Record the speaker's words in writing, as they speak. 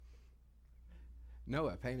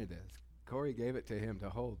Noah painted this. Corey gave it to him to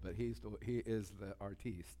hold, but he is the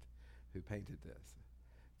artiste who painted this.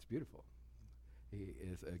 It's beautiful. He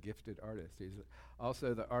is a gifted artist. He's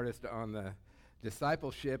also the artist on the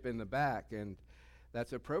discipleship in the back, and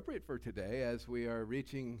that's appropriate for today as we are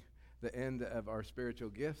reaching the end of our spiritual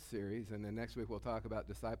gifts series, and then next week we'll talk about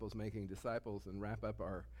disciples making disciples and wrap up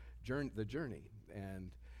our journey.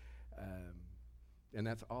 And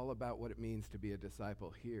that's all about what it means to be a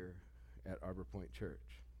disciple here at Arbor Point Church.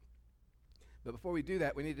 But before we do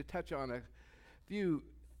that, we need to touch on a few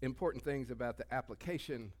important things about the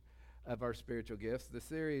application of our spiritual gifts. This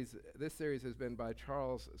series has been by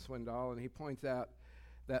Charles Swindoll, and he points out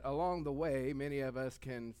that along the way, many of us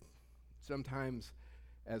can sometimes,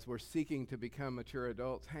 as we're seeking to become mature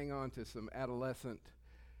adults, hang on to some adolescent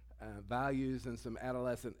values and some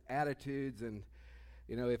adolescent attitudes. And,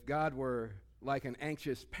 if God were like an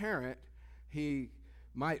anxious parent, we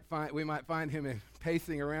might find him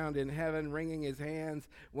pacing around in heaven, wringing his hands,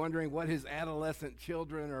 wondering what his adolescent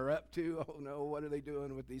children are up to. Oh no, what are they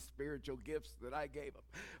doing with these spiritual gifts that I gave them?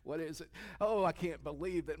 What is it? Oh, I can't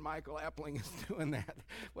believe that Michael Appling is doing that.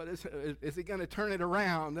 What is he going to turn it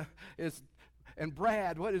around? And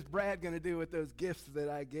Brad, what is Brad going to do with those gifts that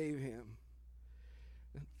I gave him?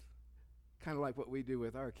 It's kind of like what we do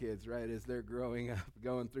with our kids, right? As they're growing up,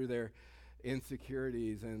 going through their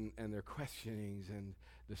insecurities and their questionings and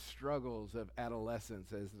the struggles of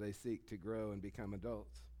adolescence as they seek to grow and become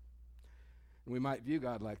adults. And we might view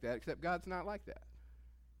God like that, except God's not like that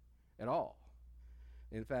at all.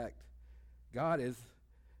 In fact, God is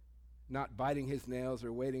not biting his nails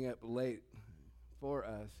or waiting up late for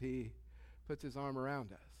us. He puts his arm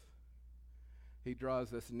around us. He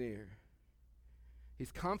draws us near.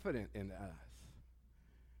 He's confident in us.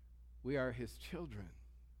 We are his children.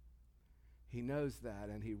 He knows that,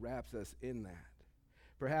 and he wraps us in that.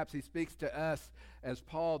 Perhaps he speaks to us as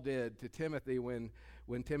Paul did to Timothy when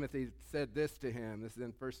Timothy said this to him. This is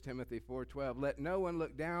in 1 Timothy 4:12. Let no one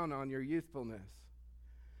look down on your youthfulness,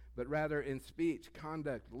 but rather in speech,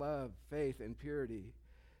 conduct, love, faith, and purity,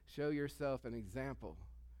 show yourself an example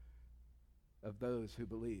of those who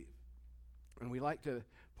believe. And we like to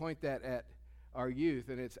point that at our youth,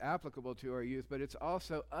 and it's applicable to our youth, but it's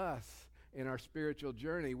also us in our spiritual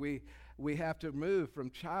journey. We have to move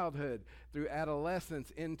from childhood through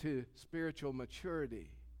adolescence into spiritual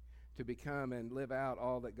maturity to become and live out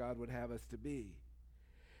all that God would have us to be.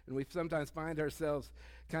 And we sometimes find ourselves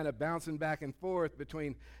kind of bouncing back and forth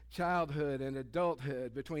between childhood and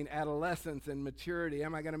adulthood, between adolescence and maturity.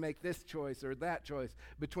 Am I going to make this choice or that choice?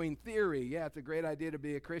 Between theory, yeah, it's a great idea to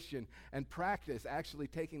be a Christian, and practice, actually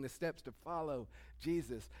taking the steps to follow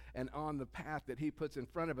Jesus and on the path that he puts in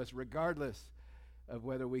front of us, regardless of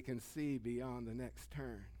whether we can see beyond the next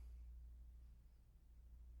turn.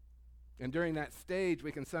 And during that stage,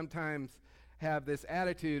 we can sometimes have this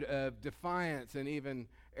attitude of defiance and even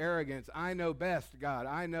arrogance. I know best, God.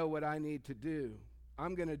 I know what I need to do.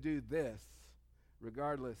 I'm going to do this,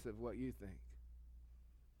 regardless of what you think.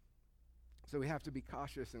 So we have to be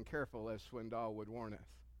cautious and careful, as Swindoll would warn us.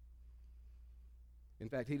 In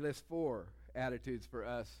fact, he lists 4 attitudes for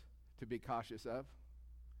us to be cautious of.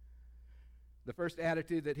 The first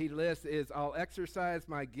attitude that he lists is, I'll exercise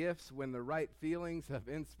my gifts when the right feelings of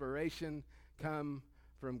inspiration come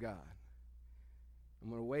from God. I'm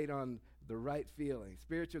going to wait on the right feelings.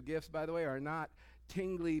 Spiritual gifts, by the way, are not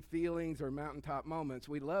tingly feelings or mountaintop moments.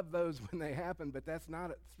 We love those when they happen, but that's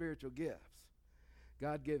not spiritual gifts.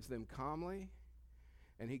 God gives them calmly,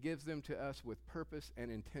 and he gives them to us with purpose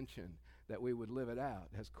and intention that we would live it out,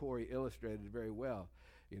 as Corey illustrated very well.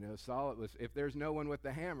 Saul, if there's no one with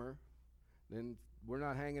the hammer, then we're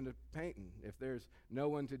not hanging the painting. If there's no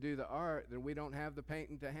one to do the art, then we don't have the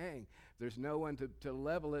painting to hang. If there's no one to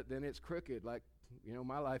level it, then it's crooked, like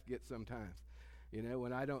my life gets sometimes.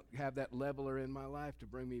 When I don't have that leveler in my life to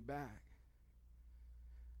bring me back.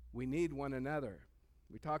 We need one another.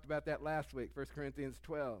 We talked about that last week, 1 Corinthians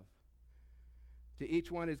 12. To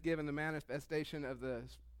each one is given the manifestation of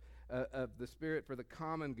the Spirit for the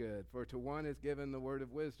common good. For to one is given the word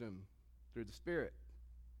of wisdom through the Spirit.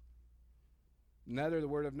 Another, the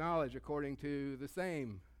word of knowledge according to the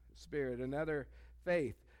same Spirit. Another,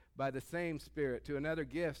 faith by the same Spirit. To another,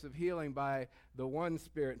 gifts of healing by the one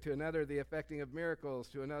Spirit. To another, the effecting of miracles.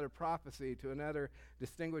 To another, prophecy. To another,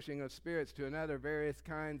 distinguishing of spirits. To another, various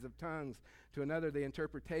kinds of tongues. To another, the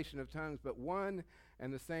interpretation of tongues. But one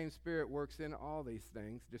and the same Spirit works in all these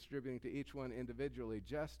things, distributing to each one individually,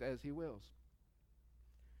 just as he wills.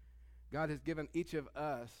 God has given each of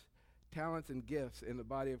us talents and gifts in the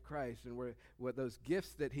body of Christ, and what those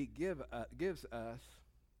gifts that he gives us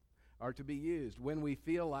are to be used when we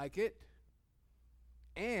feel like it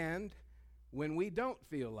and when we don't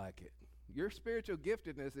feel like it. Your spiritual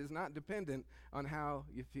giftedness is not dependent on how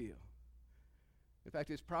you feel. In fact,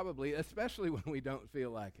 it's probably, especially when we don't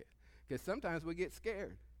feel like it, because sometimes we get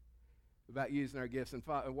scared about using our gifts and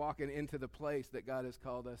walking into the place that God has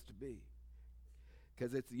called us to be,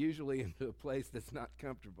 because it's usually into a place that's not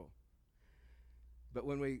comfortable. But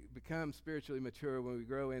when we become spiritually mature, when we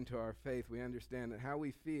grow into our faith, we understand that how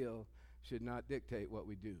we feel should not dictate what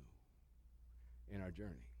we do in our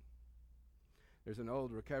journey. There's an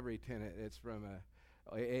old recovery tenet. It's from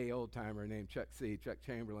a old-timer named Chuck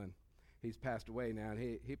Chamberlain. He's passed away now,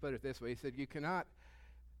 and he put it this way. He said, you cannot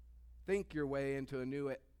think your way into a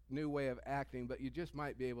new way of acting, but you just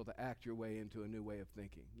might be able to act your way into a new way of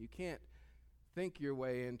thinking. You can't think your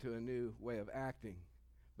way into a new way of acting,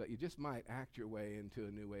 but you just might act your way into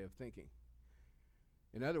a new way of thinking.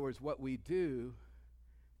 In other words, what we do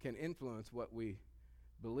can influence what we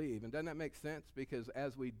believe. And doesn't that make sense? Because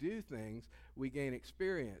as we do things, we gain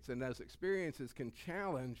experience, and those experiences can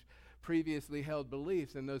challenge previously held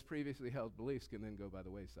beliefs, and those previously held beliefs can then go by the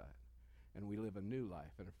wayside, and we live a new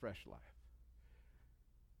life and a fresh life.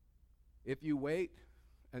 If you wait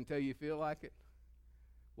until you feel like it,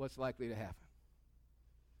 what's likely to happen?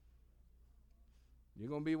 You're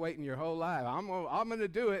going to be waiting your whole life. I'm going to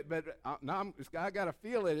do it, but I got to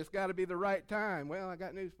feel it. It's got to be the right time. Well, I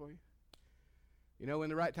got news for you. You know when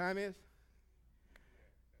the right time is?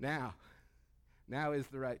 Now. Now is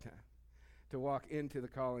the right time to walk into the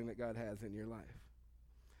calling that God has in your life.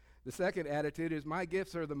 The second attitude is, my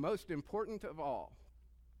gifts are the most important of all.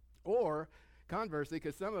 Or, conversely,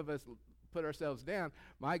 because some of us put ourselves down,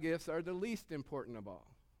 my gifts are the least important of all.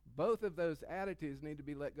 Both of those attitudes need to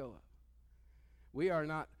be let go of. We are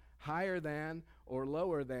not higher than or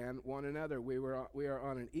lower than one another. We are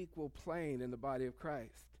on an equal plane in the body of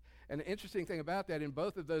Christ. And the interesting thing about that, in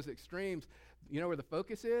both of those extremes, you know where the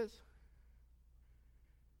focus is?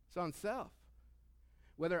 It's on self.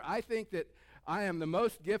 Whether I think that I am the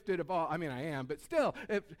most gifted of all, I mean I am, but still,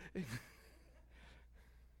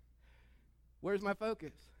 where's my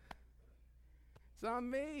focus? It's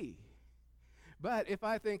on me. But if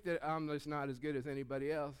I think that I'm just not as good as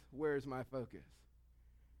anybody else, where's my focus?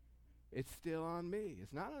 It's still on me.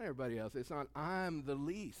 It's not on everybody else. It's on I'm the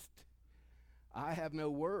least. I have no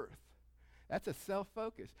worth. That's a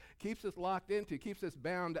self-focus. Keeps us locked into, keeps us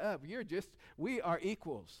bound up. We are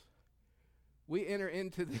equals. We enter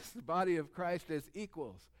into this body of Christ as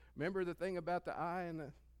equals. Remember the thing about the eye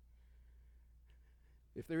and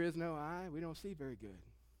if there is no eye, we don't see very good.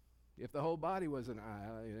 If the whole body was an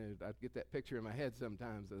eye, I'd get that picture in my head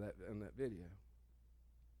sometimes of that in that video.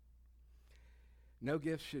 No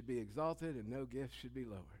gifts should be exalted and no gifts should be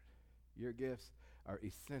lowered. Your gifts are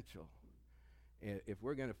essential. If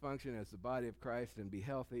we're going to function as the body of Christ and be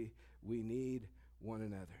healthy, we need one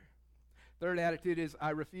another. Third attitude is,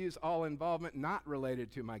 I refuse all involvement not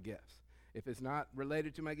related to my gifts. If it's not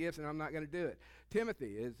related to my gifts, then I'm not going to do it.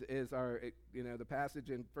 Timothy is our, the passage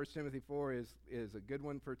in 1 Timothy 4 is a good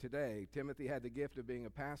one for today. Timothy had the gift of being a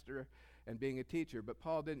pastor and being a teacher, but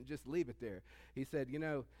Paul didn't just leave it there. He said,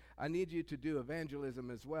 I need you to do evangelism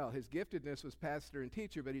as well. His giftedness was pastor and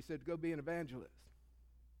teacher, but he said, go be an evangelist.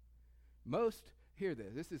 Hear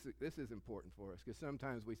this. This is important for us, because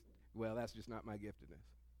sometimes that's just not my giftedness.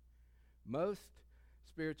 Most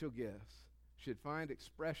spiritual gifts should find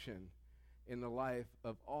expression in the life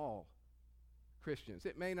of all Christians.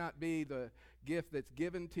 It may not be the gift that's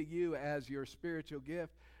given to you as your spiritual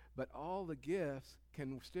gift, but all the gifts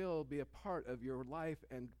can still be a part of your life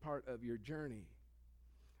and part of your journey.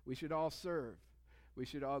 We should all serve. We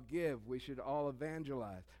should all give. We should all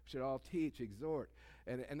evangelize. We should all teach, exhort.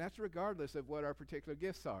 And that's regardless of what our particular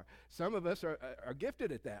gifts are. Some of us are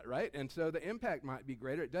gifted at that, right? And so the impact might be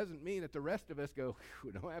greater. It doesn't mean that the rest of us go,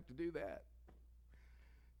 we don't have to do that.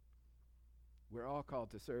 We're all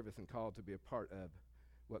called to service and called to be a part of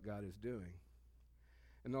what God is doing.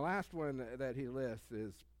 And the last one that he lists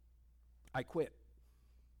is, I quit.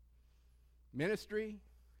 Ministry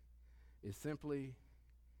is simply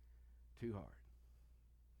too hard.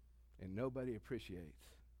 And nobody appreciates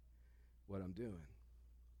what I'm doing.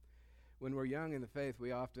 When we're young in the faith,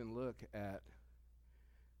 we often look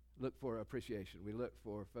for appreciation. We look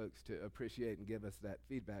for folks to appreciate and give us that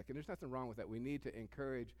feedback. And there's nothing wrong with that. We need to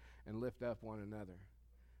encourage and lift up one another.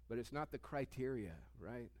 But it's not the criteria,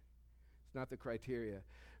 right? It's not the criteria.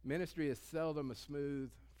 Ministry is seldom a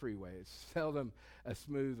smooth freeway. It's seldom a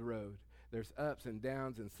smooth road. There's ups and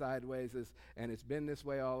downs and sideways, and it's been this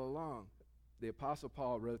way all along. The Apostle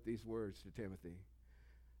Paul wrote these words to Timothy.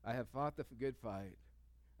 I have fought the good fight.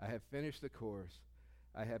 I have finished the course.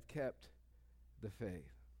 I have kept the faith.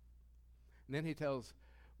 And then he tells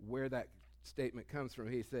where that statement comes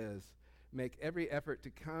from. He says, make every effort to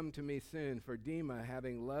come to me soon, for Demas,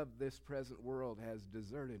 having loved this present world, has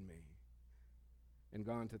deserted me and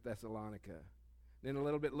gone to Thessalonica. Then a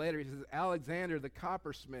little bit later, he says, Alexander the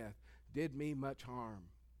coppersmith did me much harm.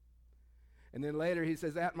 And then later he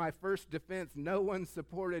says, at my first defense, no one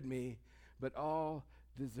supported me, but all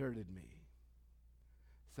deserted me.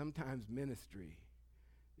 Sometimes ministry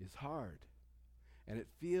is hard. And it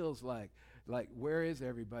feels like where is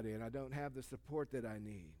everybody? And I don't have the support that I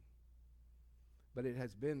need. But it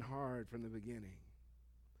has been hard from the beginning.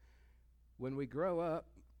 When we grow up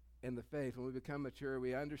in the faith, when we become mature,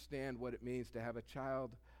 we understand what it means to have a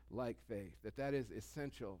childlike faith, that is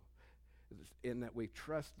essential in that we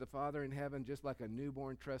trust the Father in heaven just like a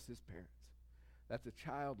newborn trusts his parents. That's a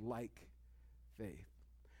childlike faith.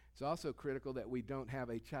 It's also critical that we don't have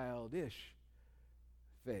a childish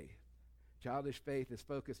faith. Childish faith is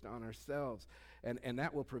focused on ourselves, and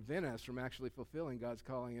that will prevent us from actually fulfilling God's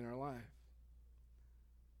calling in our life.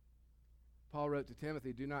 Paul wrote to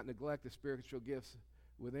Timothy, do not neglect the spiritual gifts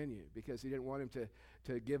within you, because he didn't want him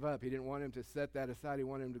to give up. He didn't want him to set that aside. He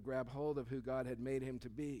wanted him to grab hold of who God had made him to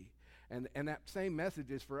be. And that same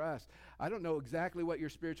message is for us. I don't know exactly what your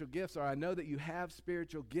spiritual gifts are. I know that you have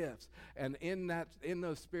spiritual gifts. And in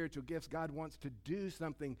those spiritual gifts, God wants to do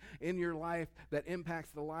something in your life that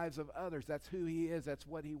impacts the lives of others. That's who he is. That's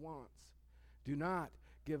what he wants. Do not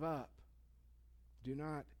give up. Do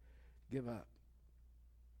not give up.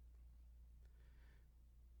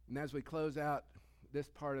 And as we close out this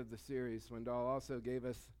part of the series, Swindoll also gave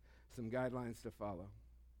us some guidelines to follow.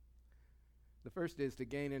 The first is to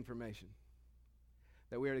gain information.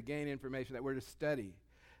 That we are to gain information, that we're to study,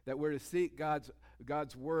 that we're to seek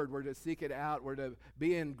God's word, we're to seek it out, we're to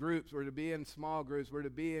be in groups, we're to be in small groups, we're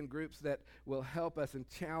to be in groups that will help us and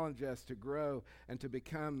challenge us to grow and to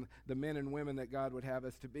become the men and women that God would have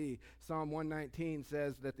us to be. Psalm 119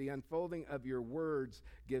 says that the unfolding of your words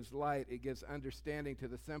gives light, it gives understanding to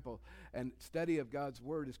the simple. And study of God's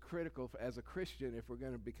word is critical as a Christian if we're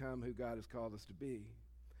going to become who God has called us to be.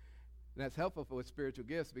 And that's helpful with spiritual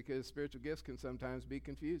gifts, because spiritual gifts can sometimes be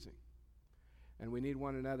confusing. And we need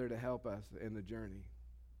one another to help us in the journey.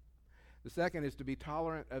 The second is to be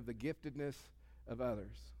tolerant of the giftedness of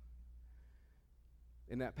others.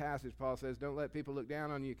 In that passage, Paul says, don't let people look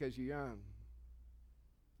down on you because you're young.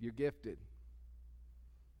 You're gifted.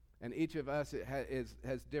 And each of us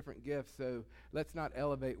has different gifts, so let's not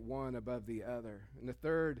elevate one above the other. And the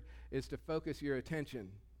third is to focus your attention.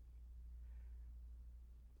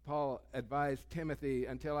 Paul advised Timothy,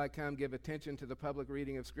 until I come, give attention to the public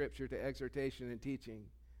reading of Scripture, to exhortation and teaching.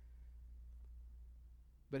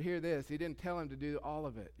 But hear this, he didn't tell him to do all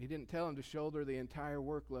of it. He didn't tell him to shoulder the entire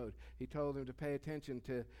workload. He told him to pay attention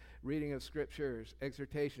to reading of Scriptures,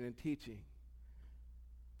 exhortation and teaching.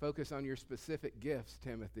 Focus on your specific gifts,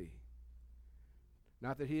 Timothy.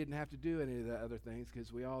 Not that he didn't have to do any of the other things,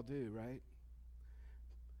 because we all do, right?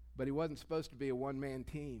 But he wasn't supposed to be a one-man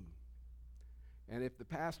team. And if the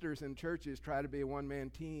pastors and churches try to be a one-man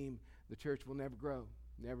team, the church will never grow,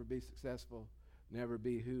 never be successful, never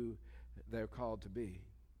be who they're called to be.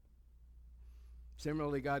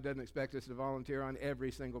 Similarly, God doesn't expect us to volunteer on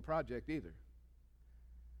every single project either.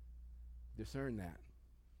 Discern that.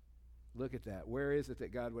 Look at that. Where is it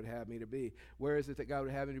that God would have me to be? Where is it that God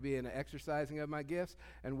would have me to be in the exercising of my gifts?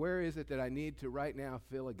 And where is it that I need to right now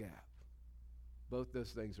fill a gap? Both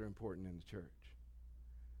those things are important in the church.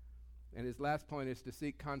 And his last point is to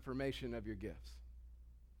seek confirmation of your gifts.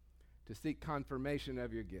 To seek confirmation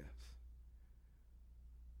of your gifts.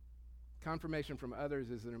 Confirmation from others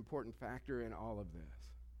is an important factor in all of this.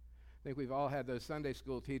 I think we've all had those Sunday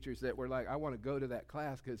school teachers that were like, I want to go to that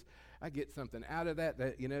class because I get something out of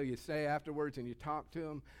that you say afterwards, and you talk to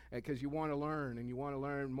them because you want to learn and you want to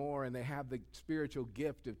learn more, and they have the spiritual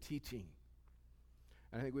gift of teaching.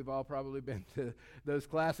 And I think we've all probably been to those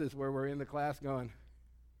classes where we're in the class going,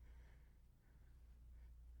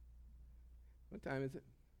 what time is it?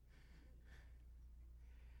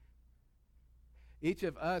 Each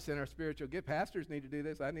of us in our spiritual gift, pastors need to do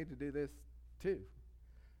this, I need to do this too,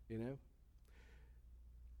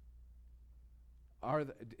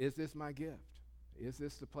 Is this my gift? Is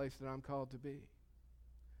this the place that I'm called to be?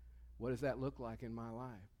 What does that look like in my life?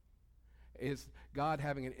 Is God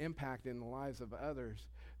having an impact in the lives of others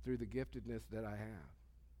through the giftedness that I have?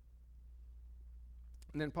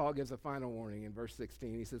 And then Paul gives a final warning in verse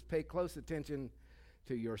 16. He says, pay close attention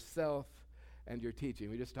to yourself and your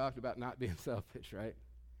teaching. We just talked about not being selfish, right?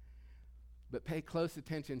 But pay close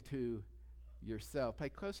attention to yourself. Pay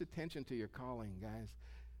close attention to your calling, guys.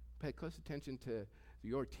 Pay close attention to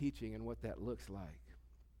your teaching and what that looks like.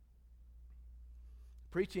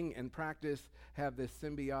 Preaching and practice have this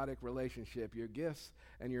symbiotic relationship. Your gifts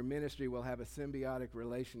and your ministry will have a symbiotic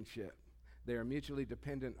relationship. They are mutually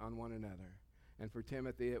dependent on one another. And for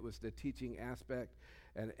Timothy, it was the teaching aspect,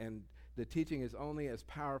 and the teaching is only as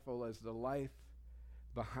powerful as the life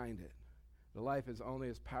behind it. The life is only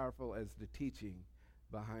as powerful as the teaching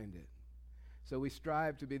behind it. So we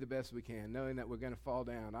strive to be the best we can, knowing that we're going to fall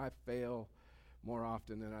down. I fail more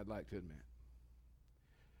often than I'd like to admit.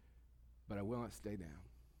 But I will not stay down.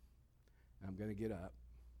 I'm going to get up.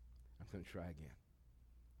 I'm going to try again,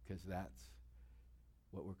 because that's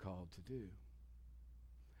what we're called to do.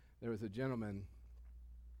 There was a gentleman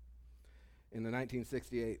in the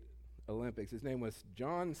 1968 Olympics. His name was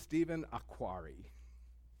John Stephen Akhwari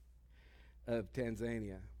of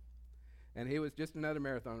Tanzania. And he was just another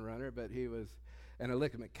marathon runner, but he was an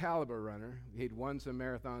Olympic caliber runner. He'd won some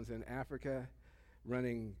marathons in Africa,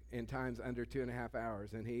 running in times under 2.5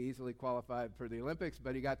 hours. And he easily qualified for the Olympics,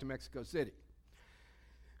 but he got to Mexico City,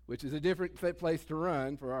 which is a different place to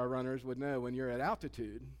run. For our runners would know, when you're at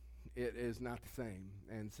altitude, it is not the same.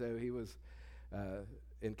 And so he was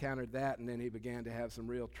encountered that, and then he began to have some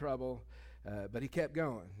real trouble, but he kept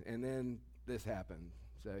going. And then this happened.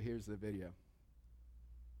 So here's the video.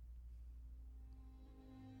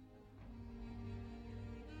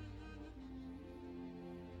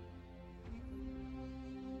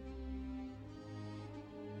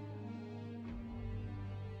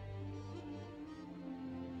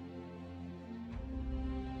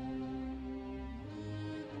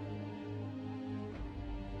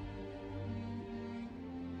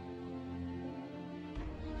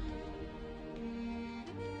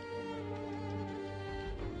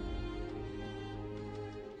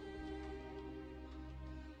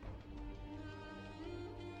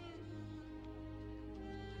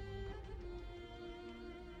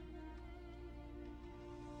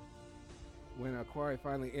 When Akhwari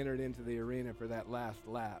finally entered into the arena for that last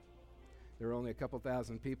lap, there were only a couple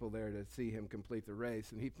thousand people there to see him complete the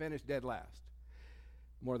race, and he finished dead last,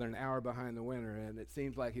 more than an hour behind the winner. And it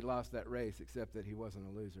seems like he lost that race, except that he wasn't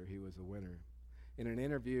a loser, he was a winner. In an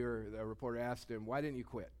interview, a reporter asked him, "Why didn't you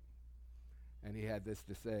quit?" And he had this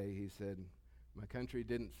to say. He said, "My country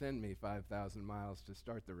didn't send me 5,000 miles to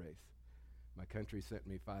start the race. My country sent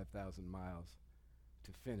me 5,000 miles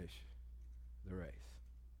to finish the race."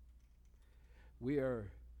 We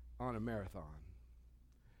are on a marathon.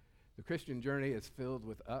 The Christian journey is filled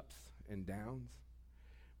with ups and downs.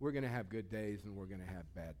 We're going to have good days, and we're going to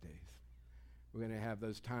have bad days. We're going to have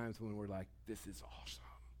those times when we're like, this is awesome.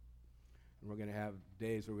 And we're going to have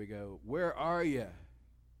days where we go, where are you?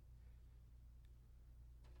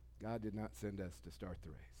 God did not send us to start the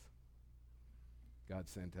race. God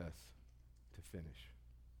sent us to finish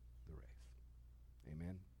the race.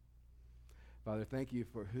 Amen. Father, thank you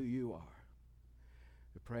for who you are.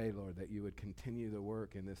 I pray, Lord, that you would continue the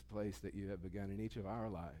work in this place that you have begun in each of our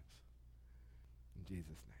lives. In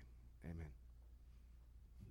Jesus' name, amen.